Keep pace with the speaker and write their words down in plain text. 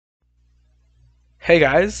Hey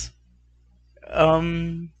guys.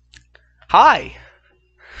 Um Hi.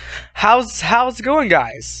 How's it going,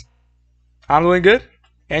 guys? I'm doing good.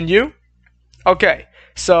 And you? Okay.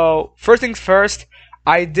 So, first things first,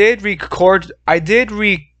 I did record this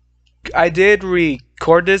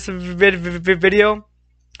video,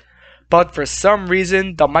 but for some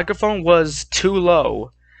reason the microphone was too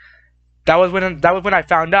low. That was when I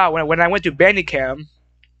found out when I went to Bandicam,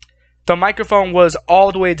 the microphone was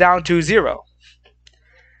all the way down to 0.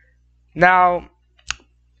 Now,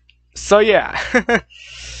 so yeah.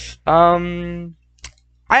 um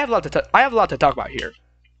I have a lot to talk about here.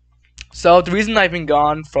 So the reason I've been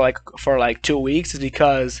gone for like 2 weeks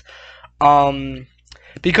is um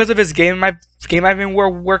because of this game I've been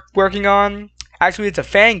working on. Actually, it's a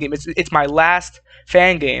fan game. It's my last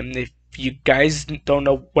fan game. If you guys don't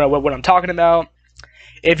know what I'm talking about,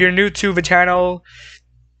 if you're new to the channel,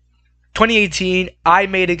 2018 I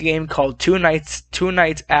made a game called Two Nights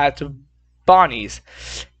at Bonnie's,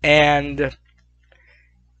 and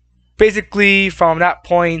basically from that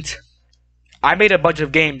point I made a bunch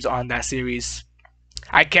of games on that series.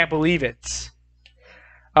 I can't believe it.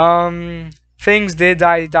 Things did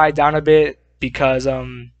die down a bit because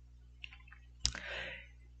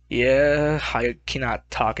yeah, I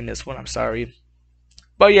cannot talk in this one. I'm sorry,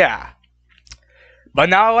 but yeah. But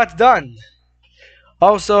now that's done.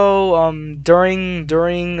 Also,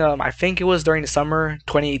 during I think it was during the summer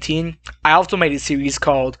 2018, I also made a series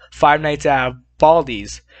called Five Nights at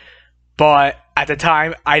Baldi's. But at the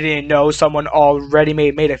time, I didn't know someone already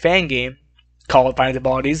made a fan game called Five Nights at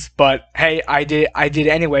Baldi's. But hey, I did it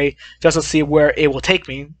anyway just to see where it will take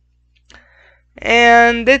me.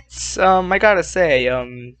 And it's I gotta say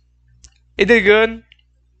it did good,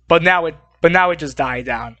 but now it just died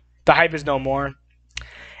down. The hype is no more,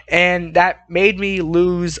 and that made me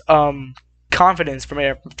lose confidence for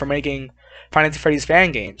making Final Fantasy Freddy's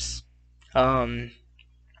fan games. Um,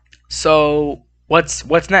 so what's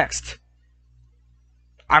next?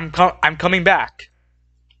 I'm coming back.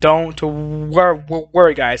 Don't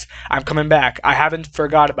worry, guys. I'm coming back. I haven't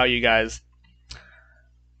forgot about you guys.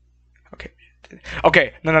 Okay.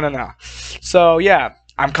 Okay. No. So yeah,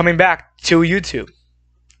 I'm coming back to YouTube.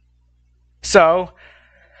 So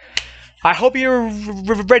I hope you're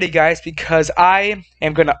ready, guys, because I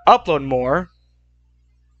am gonna upload more,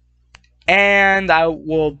 and I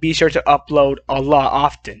will be sure to upload a lot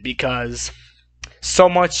often because so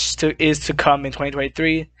much is to come in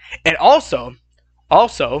 2023, and also, I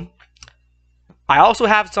also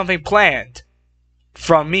have something planned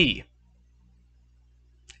from me,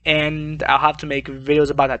 and I'll have to make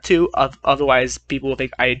videos about that too. Otherwise, people will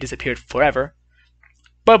think I disappeared forever.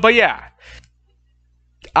 But yeah,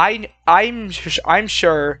 I'm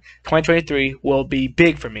sure 2023 will be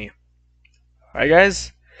big for me. Alright,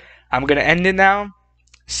 guys, I'm gonna end it now.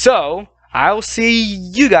 So I'll see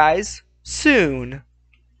you guys soon.